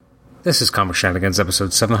This is Comic Shenanigans,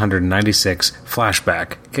 episode 796,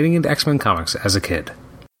 Flashback, getting into X-Men comics as a kid.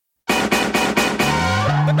 Ain't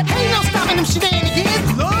no stopping them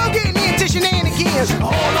shenanigans. Love getting into shenanigans.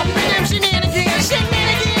 All up in them shenanigans.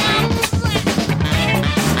 Shenanigans.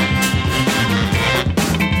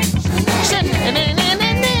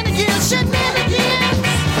 Shenanigans. Shenanigans.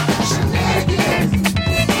 Shenanigans.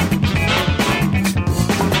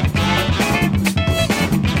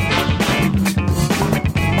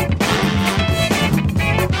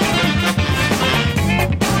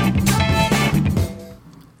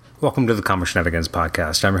 Welcome to the Comic Shenanigans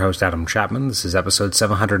podcast. I'm your host, Adam Chapman. This is episode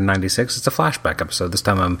 796. It's a flashback episode. This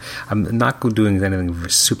time I'm not doing anything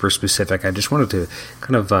super specific. I just wanted to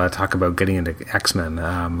kind of talk about getting into X-Men.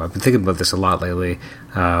 I've been thinking about this a lot lately.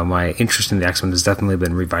 My interest in the X-Men has definitely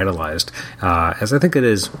been revitalized, as I think it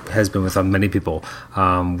has been with many people,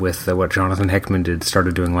 with what Jonathan Hickman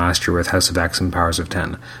started doing last year with House of X and Powers of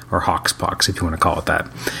 10, or Hoxpox, if you want to call it that.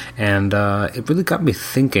 And it really got me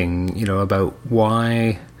thinking, about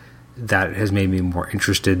why that has made me more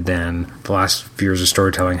interested than the last few years of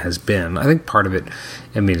storytelling has been. I think part of it,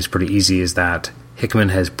 it's pretty easy, is that Hickman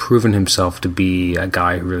has proven himself to be a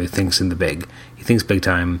guy who really thinks in the big. He thinks big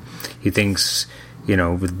time. He thinks,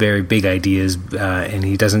 with very big ideas, and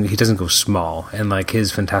he doesn't go small. And like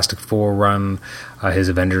his Fantastic Four run, his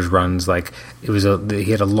Avengers runs, he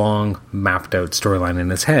had a long mapped out storyline in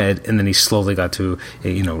his head, and then he slowly got to,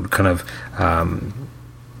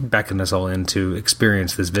 beckon us all in to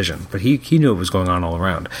experience this vision, but he knew what was going on all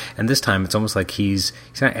around. And this time, it's almost like he's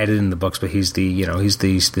not editing the books, but he's the really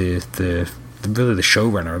the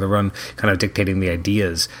showrunner, the one kind of dictating the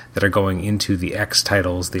ideas that are going into the X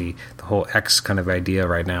titles, the whole X kind of idea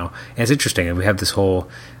right now. And it's interesting, and we have this whole,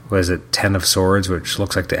 what is it, 10 of Swords, which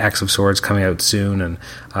looks like the X of Swords coming out soon, and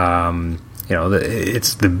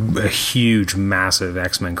it's a huge, massive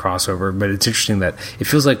X-Men crossover, but it's interesting that it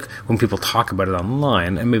feels like when people talk about it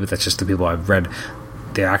online, and maybe that's just the people I've read,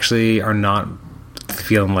 they actually are not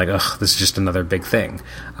feeling like, this is just another big thing.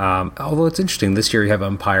 Although it's interesting, this year you have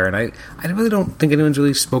Empire, and I really don't think anyone's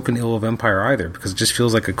really spoken ill of Empire either, because it just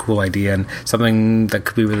feels like a cool idea and something that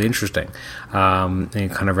could be really interesting. And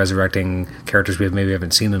kind of resurrecting characters we maybe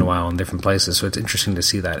haven't seen in a while in different places, so it's interesting to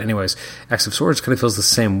see that. Anyways, X of Swords kind of feels the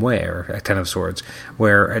same way, or 10 of Swords,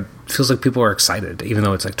 where it feels like people are excited, even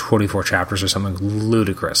though it's like 24 chapters or something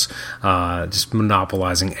ludicrous, just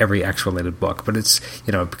monopolizing every X-related book. But it's,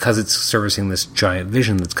 because it's servicing this giant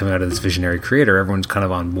vision that's coming out of this visionary creator, everyone's kind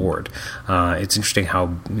of on board. It's interesting how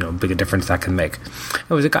big a difference that can make.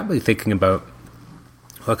 It got me thinking about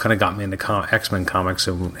what kind of got me into X-Men comics,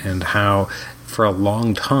 and how for a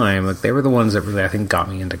long time, they were the ones that really, I think, got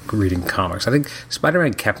me into reading comics. I think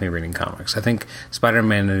Spider-Man kept me reading comics. I think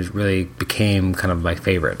Spider-Man really became kind of my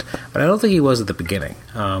favorite, but I don't think he was at the beginning.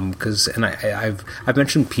 I've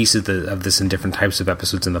mentioned pieces of this in different types of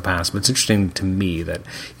episodes in the past, but it's interesting to me that,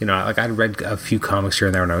 I'd read a few comics here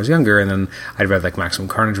and there when I was younger, and then I'd read Maximum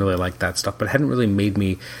Carnage, really liked that stuff, but it hadn't really made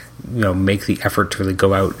me make the effort to really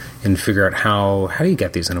go out and figure out how do you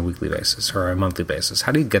get these on a weekly basis or a monthly basis?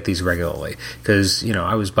 How do you get these regularly? Because,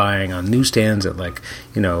 I was buying on newsstands at I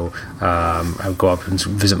would go up and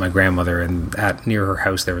visit my grandmother, and near her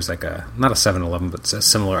house there was not a 7-Eleven, but a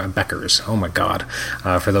similar Becker's. Oh my God.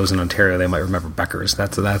 For those in Ontario, they might remember Becker's.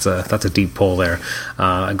 That's a deep pull there.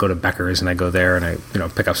 I go to Becker's and I go there and I,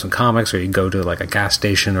 pick up some comics, or you go to a gas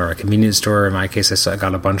station or a convenience store. In my case, I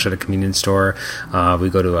got a bunch at a convenience store.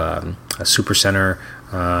 We go to a super center,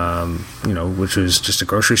 which was just a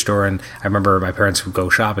grocery store, and I remember my parents would go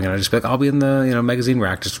shopping, and I'd just be I'll be in the magazine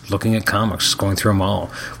rack just looking at comics, just going through them all,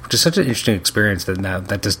 which is such an interesting experience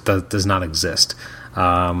that just does not exist.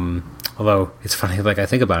 Although it's funny, I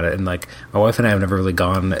think about it, and my wife and I have never really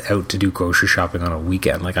gone out to do grocery shopping on a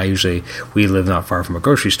weekend. We live not far from a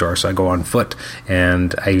grocery store, so I go on foot,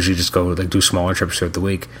 and I usually just go do smaller trips throughout the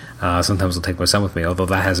week. Sometimes I'll take my son with me, although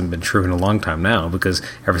that hasn't been true in a long time now, because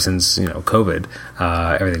ever since COVID,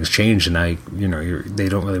 everything's changed, and they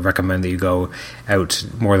don't really recommend that you go out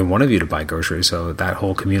more than one of you to buy groceries. So that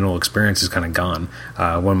whole communal experience is kind of gone.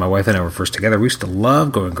 When my wife and I were first together, we used to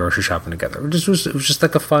love going grocery shopping together. It was just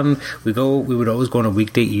like a fun. We would always go on a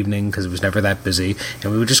weekday evening because it was never that busy,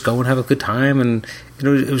 and we would just go and have a good time. And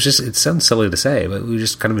it sounds silly to say, but we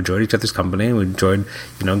just kind of enjoyed each other's company, and we enjoyed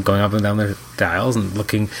going up and down the aisles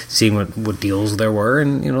and seeing what deals there were,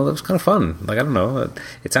 and that was kind of fun. I don't know,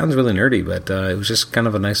 it sounds really nerdy, but it was just kind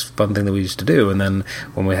of a nice fun thing that we used to do. And then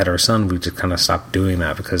when we had our son, we just kind of stopped doing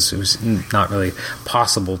that because it was not really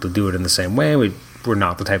possible to do it in the same way. We're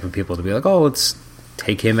not the type of people to be let's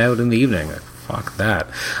take him out in the evening. fuck that.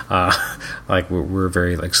 Like we're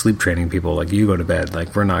very like sleep training people. Like you go to bed.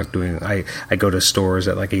 Like we're not doing. I go to stores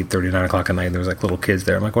at like 8:30, 9 o'clock at night. And there's like little kids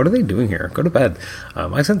there. I'm like, what are they doing here? Go to bed.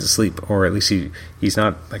 I sent to sleep, or at least he's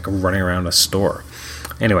not like running around a store.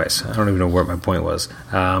 Anyways, I don't even know what my point was.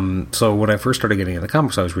 So when I first started getting into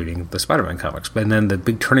comics, I was reading the Spider-Man comics. And then the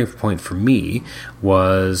big turning point for me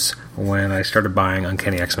was when I started buying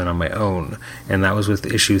Uncanny X-Men on my own. And that was with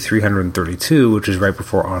issue 332, which is right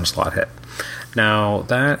before Onslaught hit. Now,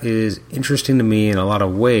 that is interesting to me in a lot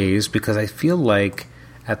of ways because I feel like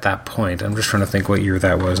at that point, I'm just trying to think what year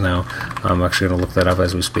that was now. I'm actually going to look that up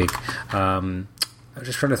as we speak. I'm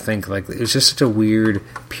just trying to think, like, it was just such a weird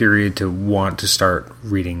period to want to start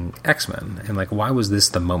reading X-Men. And, like, why was this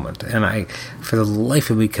the moment? And I, for the life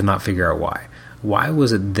of me, cannot figure out why. Why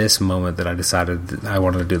was it this moment that I decided that I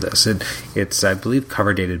wanted to do this? It's, I believe,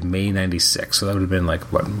 cover dated May 96. So that would have been, like,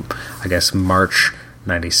 what, I guess March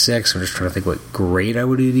 96. I'm just trying to think what grade I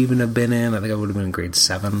would even have been in. I think I would have been in grade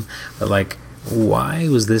 7. But, like, why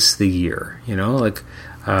was this the year? You know, like...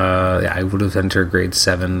 I would have entered grade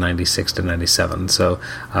 7, 96 to 97. So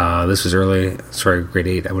this was grade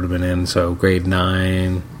 8 I would have been in. So grade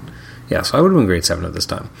 9, yeah. So I would have been grade 7 at this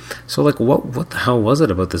time. So like, what the hell was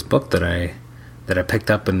it about this book that I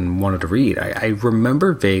picked up and wanted to read? I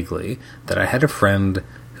remember vaguely that I had a friend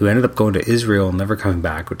who ended up going to Israel and never coming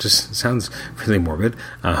back, which just sounds really morbid.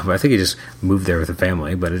 But I think he just moved there with a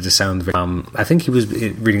family, but it just sounds very... I think he was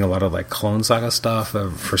reading a lot of like Clone Saga stuff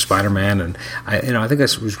for Spider-Man, and I think I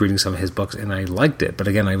was reading some of his books, and I liked it. But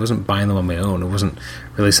again, I wasn't buying them on my own. It wasn't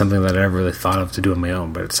really something that I ever really thought of to do on my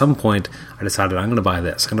own. But at some point, I decided I'm going to buy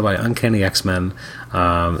this. I'm going to buy Uncanny X-Men.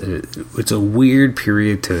 It's a weird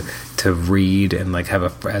period to read and like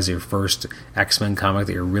have as your first X-Men comic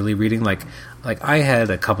that you're really reading. Like I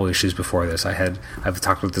had a couple issues before this. I've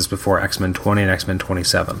talked about this before, X-Men 20 and X-Men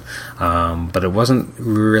 27. But it wasn't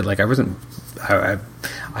really, like,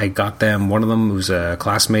 I got them. One of them was a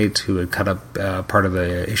classmate who had cut up part of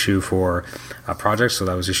the issue for a project, so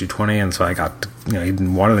that was issue 20, and so I got, he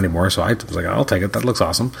didn't want it anymore, so I was like, I'll take it, that looks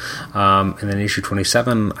awesome. And then issue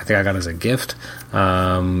 27, I think I got as a gift,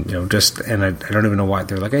 and I don't even know why.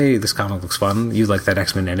 They're like, hey, this comic looks fun, you like that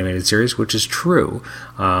X-Men animated series, which is true.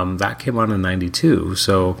 That came out in 92,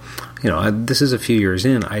 so, this is a few years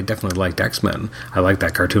in. I definitely liked X-Men. I liked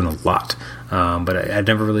that cartoon a lot, but I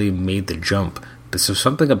never really made the jump. So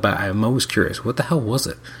something about, I'm always curious, what the hell was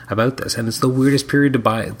it about this? And it's the weirdest period to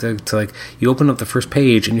buy, to like, you open up the first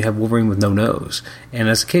page and you have Wolverine with no nose. And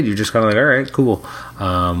as a kid, you're just kind of like, all right, cool.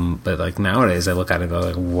 But like nowadays, I look at it and go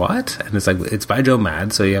like, what? And it's like, it's by Joe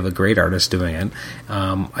Mad, so you have a great artist doing it.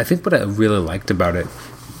 I think what I really liked about it,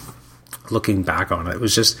 looking back on it,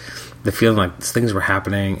 was just the feeling like things were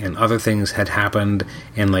happening and other things had happened,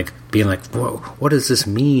 and like being like, whoa, what does this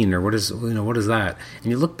mean, or what is that? And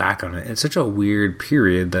you look back on it, it's such a weird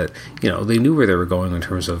period that they knew where they were going in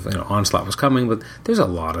terms of Onslaught was coming, but there's a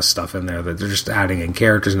lot of stuff in there that they're just adding in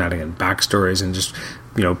characters and adding in backstories and just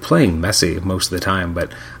playing messy most of the time.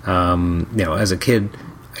 But as a kid,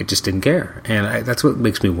 I just didn't care, and that's what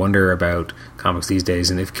makes me wonder about comics these days,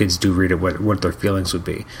 and if kids do read it, what their feelings would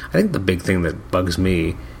be. I think the big thing that bugs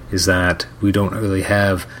me is that we don't really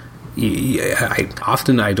have...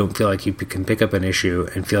 I don't feel like you can pick up an issue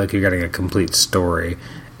and feel like you're getting a complete story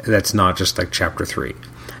that's not just like chapter 3.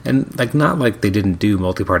 And like, not like they didn't do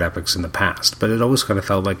multi-part epics in the past, but it always kind of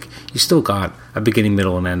felt like you still got a beginning,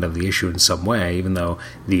 middle, and end of the issue in some way, even though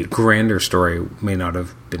the grander story may not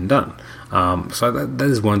have been done. So that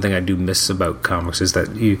is one thing I do miss about comics, is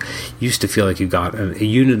that you used to feel like you got a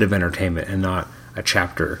unit of entertainment and not a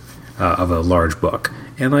chapter of a large book.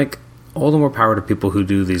 And like, all the more power to people who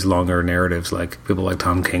do these longer narratives, like people like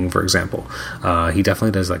Tom King, for example. He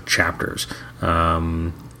definitely does like chapters.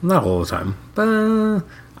 Not all the time, but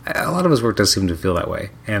a lot of his work does seem to feel that way.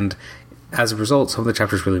 And as a result, some of the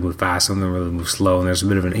chapters really move fast, some of them really move slow, and there's a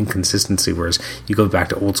bit of an inconsistency, whereas you go back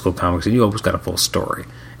to old school comics and you always got a full story.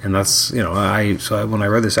 And that's, when I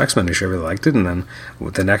read this X-Men issue, I really liked it, and then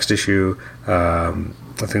with the next issue,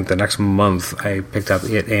 I think the next month, I picked up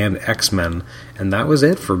it and X-Men, and that was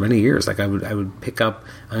it for many years. Like, I would pick up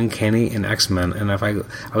Uncanny and X-Men, and I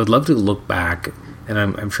would love to look back, and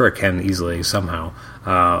I'm sure I can easily somehow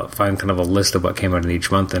find kind of a list of what came out in each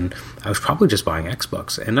month, and I was probably just buying X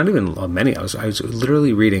books, and not even many. I was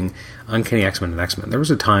literally reading Uncanny X-Men and X-Men. There was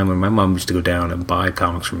a time when my mom used to go down and buy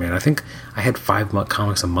comics for me, and I think I had 5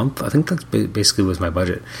 comics a month. I think that basically was my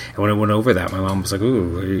budget. And when it went over that, my mom was like,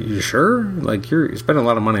 "Ooh, are you sure? Like, you're spending a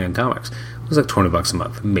lot of money on comics." It was like $20 a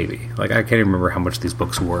month, maybe. Like, I can't even remember how much these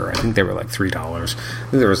books were. I think they were like $3. I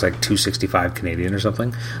think there was like $2.65 Canadian or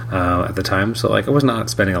something at the time. So like, I was not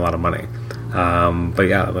spending a lot of money. But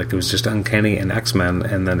yeah, like it was just Uncanny and X-Men,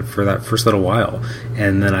 and then for that first little while,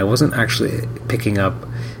 and then I wasn't actually picking up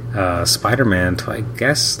Spider-Man until I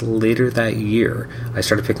guess later that year. I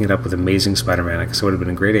started picking it up with Amazing Spider-Man. I guess I would have been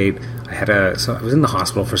in grade 8. So I was in the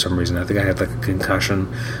hospital for some reason. I think I had like a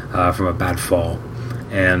concussion from a bad fall,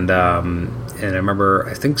 and I remember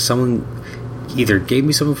I think someone either gave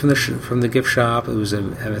me something from the gift shop. It was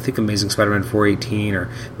I think Amazing Spider-Man 418, or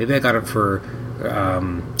maybe I got it for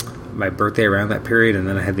my birthday around that period, and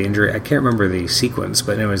then I had the injury. I can't remember the sequence,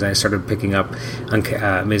 but anyways, I started picking up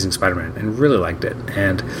Amazing Spider-Man and really liked it.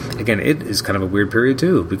 And again, it is kind of a weird period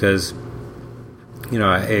too, because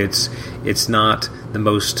it's not the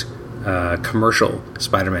most commercial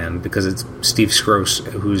Spider-Man, because it's Steve Skroce,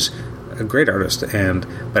 who's a great artist,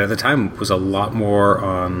 but at the time was a lot more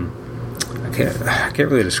I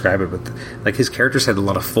can't really describe it, but like his characters had a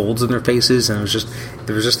lot of folds in their faces, and there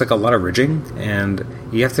was just like a lot of ridging, and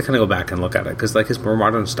you have to kind of go back and look at it, because like his more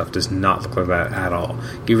modern stuff does not look like that at all.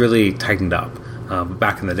 He really tightened up. But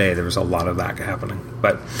back in the day, there was a lot of that happening.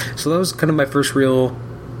 But so that was kind of my first real,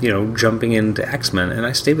 jumping into X-Men, and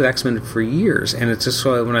I stayed with X-Men for years. And it's just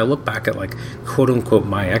so when I look back at like quote unquote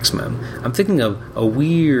my X-Men, I'm thinking of a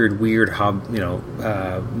weird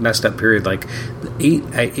messed up period. Like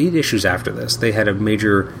 8 issues after this, they had a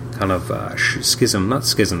major kind of schism. Not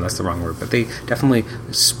schism, that's the wrong word, but they definitely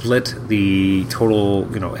split the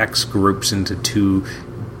total X groups into 2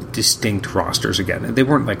 distinct rosters again. They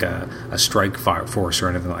weren't like a strike force or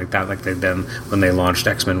anything like that, like they'd done when they launched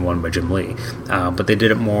X-Men 1 by Jim Lee. But they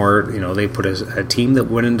did it more, they put a team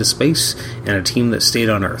that went into space and a team that stayed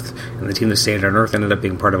on Earth. And the team that stayed on Earth ended up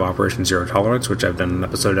being part of Operation Zero Tolerance, which I've done an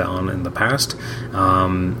episode on in the past.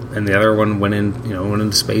 And the other one went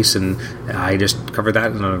into space, and I just covered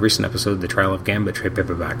that in a recent episode, The Trial of Gambit trade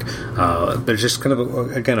paperback. But it's just kind of,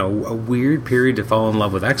 a weird period to fall in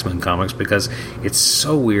love with X-Men comics, because it's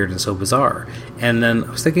so weird and so bizarre. And then I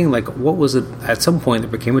was thinking, like, what was it? At some point, there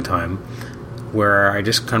became a time where I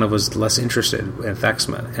just kind of was less interested with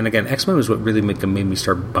X-Men. And again, X-Men was what really made me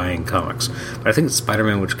start buying comics. But I think it's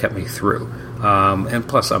Spider-Man which kept me through. And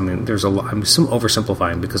plus, I mean, there's a lot. I'm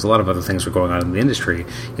oversimplifying, because a lot of other things were going on in the industry.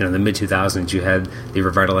 In the mid-2000s, you had the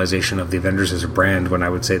revitalization of the Avengers as a brand, when I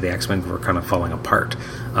would say the X-Men were kind of falling apart.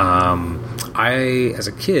 I, as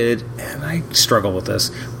a kid, and I struggle with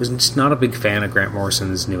this, was just not a big fan of Grant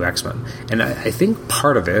Morrison's new X-Men. And I think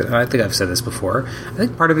part of it, and I think I've said this before, I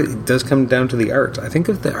think part of it does come down to the art. I think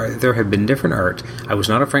if there had been different art, I was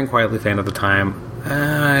not a Frank Quitely fan at the time.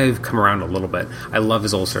 I've come around a little bit. I love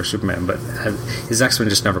his All-Star Superman, but his X-Men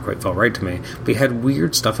just never quite felt right to me. But he had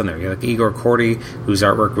weird stuff in there. You had like Igor Korty, whose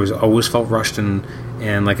artwork always felt rushed and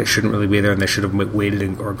like it shouldn't really be there, and they should have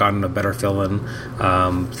waited or gotten a better fill-in.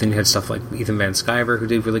 Then you had stuff like Ethan Van Sciver, who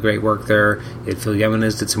did really great work there. You had Phil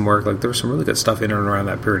Jimenez did some work. Like, there was some really good stuff in and around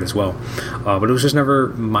that period as well. But it was just never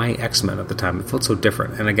my X-Men at the time. It felt so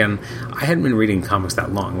different. And again, I hadn't been reading comics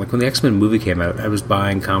that long. Like, when the X-Men movie came out, I was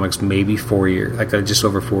buying comics maybe 4 years, like just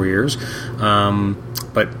over 4 years.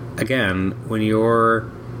 But again, when you're...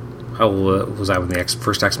 How old was I when the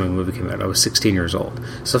first X-Men movie came out? I was 16 years old.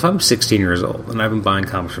 So if I'm 16 years old and I've been buying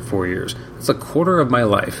comics for 4 years, that's a quarter of my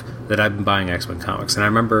life that I've been buying X-Men comics. And I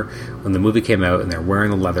remember when the movie came out and they're wearing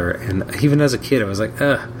the leather, and even as a kid I was like,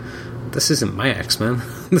 this isn't my X-Men.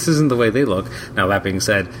 This isn't the way they look. Now, that being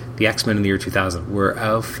said, the X-Men in the year 2000 were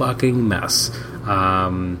a fucking mess.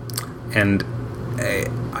 And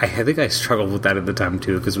I think I struggled with that at the time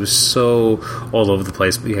too, because it was so all over the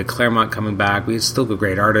place. We had Claremont coming back. We had still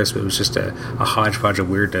great artists, but it was just a hodgepodge of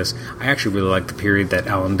weirdness. I actually really liked the period that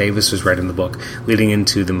Alan Davis was writing the book leading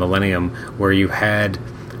into the millennium, where you had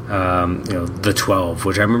the 12,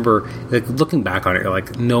 which I remember, like, looking back on it, you're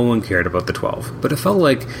like, no one cared about the 12. But it felt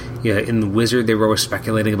like, in The Wizard, they were always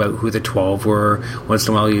speculating about who the 12 were. Once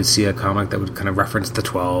in a while, you'd see a comic that would kind of reference the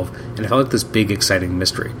 12, and it felt like this big, exciting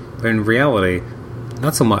mystery. But in reality,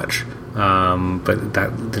 not so much. But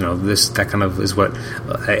that kind of is what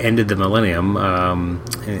ended the millennium,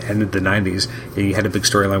 ended the 90s. And you had a big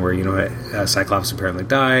storyline where Cyclops apparently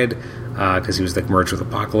died because he was like merged with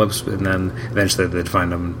Apocalypse, and then eventually they'd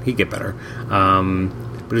find him. He'd get better.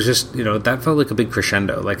 But it was just, that felt like a big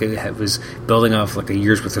crescendo. Like, it was building off like a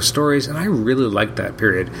year's worth of stories, and I really liked that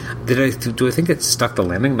period. Do I think it stuck the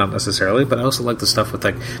landing? Not necessarily, but I also liked the stuff with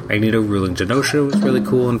like Magneto ruling Genosha was really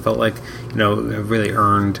cool, and felt like, a really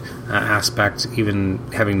earned aspect, even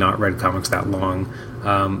having not read comics that long.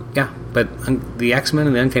 But the X-Men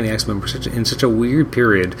and the Uncanny X-Men were in such a weird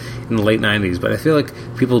period in the late 90s, but I feel like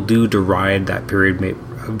people do deride that period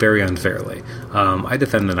very unfairly. I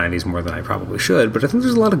defend the 90s more than I probably should, but I think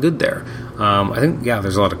there's a lot of good there. I think,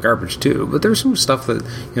 there's a lot of garbage too, but there's some stuff that,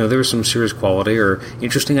 there was some serious quality or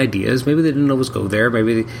interesting ideas. Maybe they didn't always go there.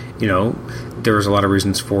 Maybe, there was a lot of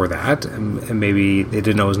reasons for that, and maybe they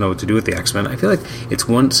didn't always know what to do with the X-Men. I feel like it's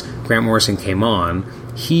once Grant Morrison came on,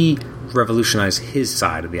 he revolutionized his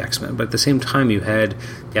side of the X-Men, but at the same time you had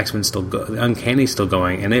the X-Men the Uncanny still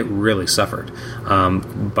going, and it really suffered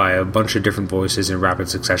by a bunch of different voices in rapid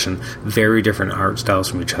succession, very different art styles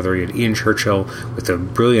from each other. You had Ian Churchill with a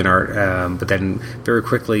brilliant art, but then very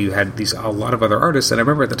quickly you had a lot of other artists, and I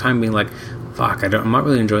remember at the time being like, fuck, I'm not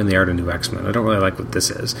really enjoying the art of New X-Men. I don't really like what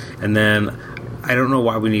this is. And then I don't know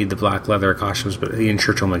why we need the black leather costumes, but Ian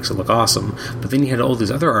Churchill makes it look awesome. But then you had all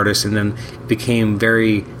these other artists, and then it became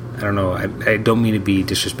very, I don't know, I don't mean to be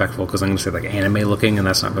disrespectful because I'm going to say like anime looking, and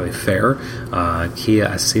that's not really fair. Kia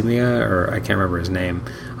Asemiya, or I can't remember his name,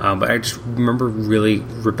 but I just remember really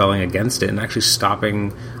rebelling against it and actually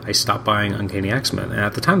I stopped buying Uncanny X-Men, and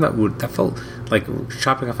at the time that felt like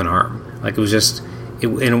chopping off an arm. Like it was just,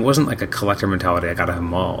 and it wasn't like a collector mentality. I got to have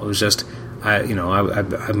them all. It was just, I've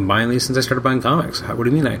been buying these since I started buying comics. What do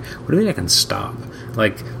you mean I can stop?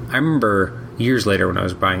 Like, I remember years later when I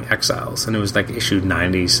was buying Exiles, and it was like issue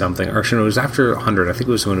 90 something, or actually, it was after 100. I think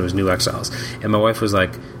it was when it was New Exiles, and my wife was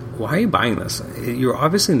like, "Why are you buying this? You're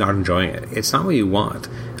obviously not enjoying it. It's not what you want."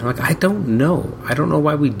 And I'm like, I don't know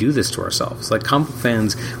why we do this to ourselves. Like comic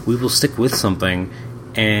fans, we will stick with something,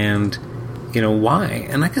 and why?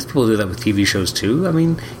 And I guess people do that with TV shows too. I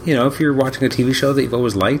mean, if you're watching a TV show that you've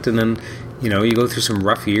always liked, and then you go through some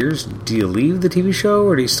rough years, do you leave the TV show,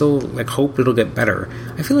 or do you still hope it'll get better?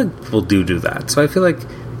 I feel like people do that. So I feel like,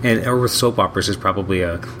 or with soap operas is probably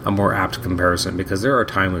a more apt comparison, because there are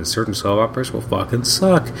times when certain soap operas will fucking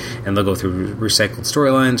suck, and they'll go through recycled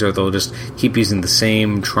storylines, or they'll just keep using the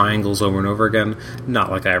same triangles over and over again. Not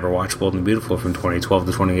like I ever watched Bold and Beautiful from 2012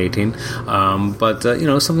 to 2018, but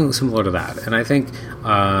something similar to that. And I think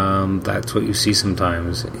that's what you see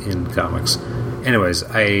sometimes in comics. Anyways,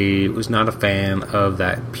 I was not a fan of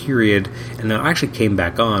that period, and I actually came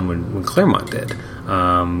back on when Claremont did.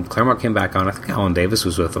 Claremont came back on. I think Alan Davis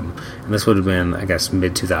was with them, and this would have been, I guess,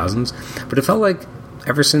 mid-2000s. But it felt like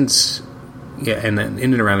ever since, and then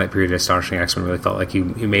in and around that period, Astonishing X-Men really felt like you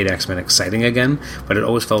made X-Men exciting again, but it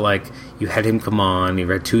always felt like you had him come on, you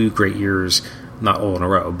had 2 great years, not all in a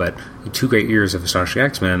row, but 2 great years of Astonishing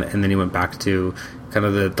X-Men, and then he went back to kind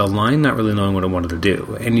of the line not really knowing what it wanted to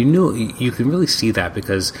do. And you can really see that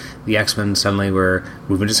because the X-Men suddenly were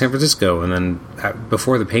moving to San Francisco, and then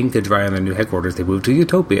before the Pain could dry on their new headquarters, they moved to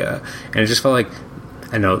Utopia. And it just felt like,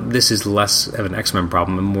 I know this is less of an X-Men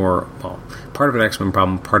problem and more, part of an X-Men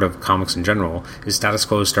problem, part of comics in general, is status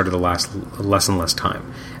quo started to last less and less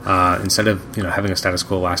time. Instead of having a status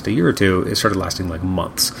quo last a year or two, it started lasting like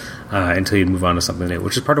months until you move on to something new,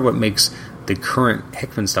 which is part of what makes the current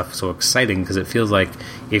Hickman stuff so exciting, because it feels like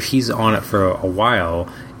if he's on it for a while,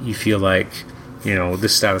 you feel like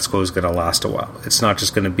this status quo is going to last a while. It's not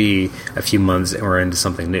just going to be a few months and we're into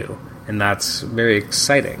something new. And that's very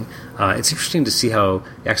exciting. It's interesting to see how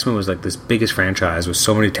X-Men was like this biggest franchise with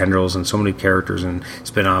so many tendrils and so many characters and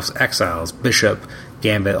spin-offs, Exiles, Bishop,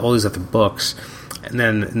 Gambit, all these other books. And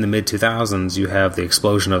then in the mid-2000s, you have the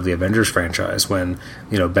explosion of the Avengers franchise when,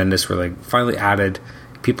 Bendis really finally added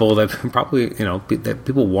people that probably, that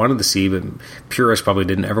people wanted to see, but purists probably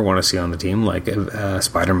didn't ever want to see on the team, like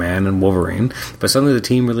Spider-Man and Wolverine. But suddenly the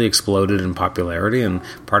team really exploded in popularity, and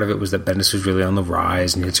part of it was that Bendis was really on the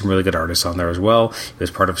rise, and he had some really good artists on there as well. It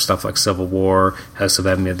was part of stuff like Civil War, House of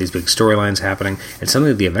M, you had these big storylines happening, and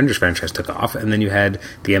suddenly the Avengers franchise took off, and then you had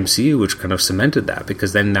the MCU, which kind of cemented that,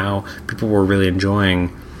 because then now people were really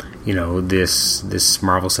enjoying this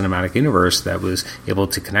Marvel Cinematic Universe that was able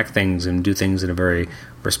to connect things and do things in a very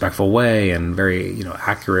respectful way and very,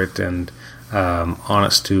 accurate and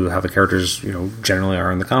honest to how the characters, generally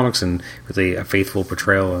are in the comics, and really a faithful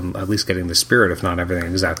portrayal and at least getting the spirit, if not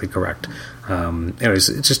everything, exactly correct. Anyways,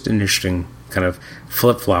 it's just an interesting kind of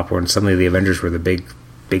flip-flop when suddenly the Avengers were the big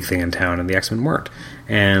thing in town and the X-Men weren't.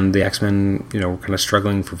 And the X-Men, were kind of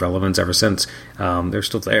struggling for relevance ever since. They're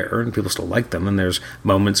still there, and people still like them, and there's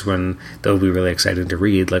moments when they'll be really exciting to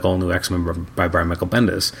read, like All New X-Men by Brian Michael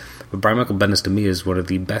Bendis. But Brian Michael Bendis, to me, is one of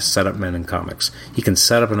the best setup men in comics. He can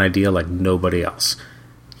set up an idea like nobody else.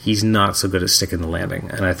 He's not so good at sticking the landing,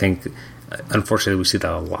 and I think, unfortunately, we see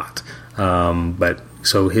that a lot. But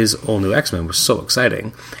so his All New X-Men was so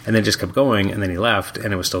exciting, and then just kept going, and then he left,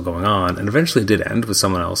 and it was still going on, and eventually it did end with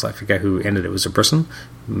someone else. I forget who ended it. Was a person?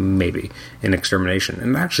 Maybe. In Extermination.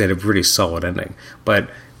 And it actually had a pretty solid ending. But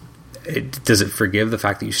does it forgive the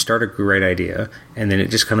fact that you start a great idea and then it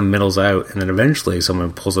just kind of middles out, and then eventually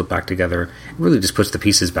someone pulls it back together, it really just puts the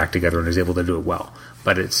pieces back together and is able to do it well.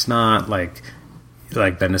 But it's not like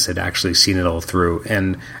Bendis had actually seen it all through.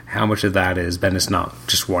 And how much of that is Bendis not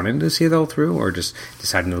just wanting to see it all through, or just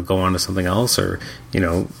deciding to go on to something else, or,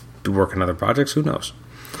 work on other projects? Who knows?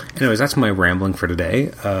 Anyways, that's my rambling for today.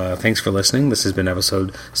 Thanks for listening. This has been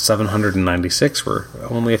episode 796. We're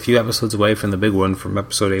only a few episodes away from the big one from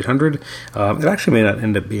episode 800. It actually may not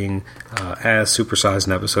end up being as supersized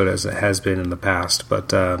an episode as it has been in the past,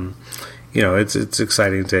 but it's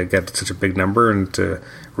exciting to get to such a big number and to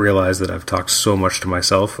realize that I've talked so much to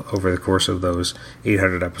myself over the course of those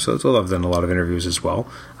 800 episodes. Well, I've done a lot of interviews as well.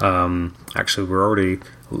 Actually, we're already,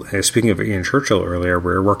 speaking of Ian Churchill earlier,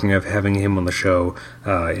 we're working on having him on the show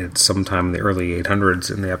at sometime in the early 800s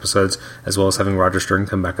in the episodes, as well as having Roger Stern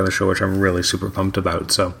come back on the show, which I'm really super pumped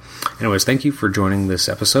about. So anyways, thank you for joining this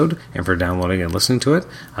episode and for downloading and listening to it.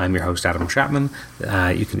 I'm your host, Adam Chapman.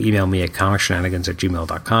 You can email me at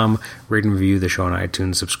comicshenanigans@gmail.com, rate and review the show on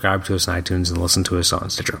iTunes, subscribe to us on iTunes, and listen to us on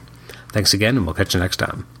Stitcher. Thanks again, and we'll catch you next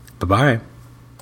time. Bye-bye.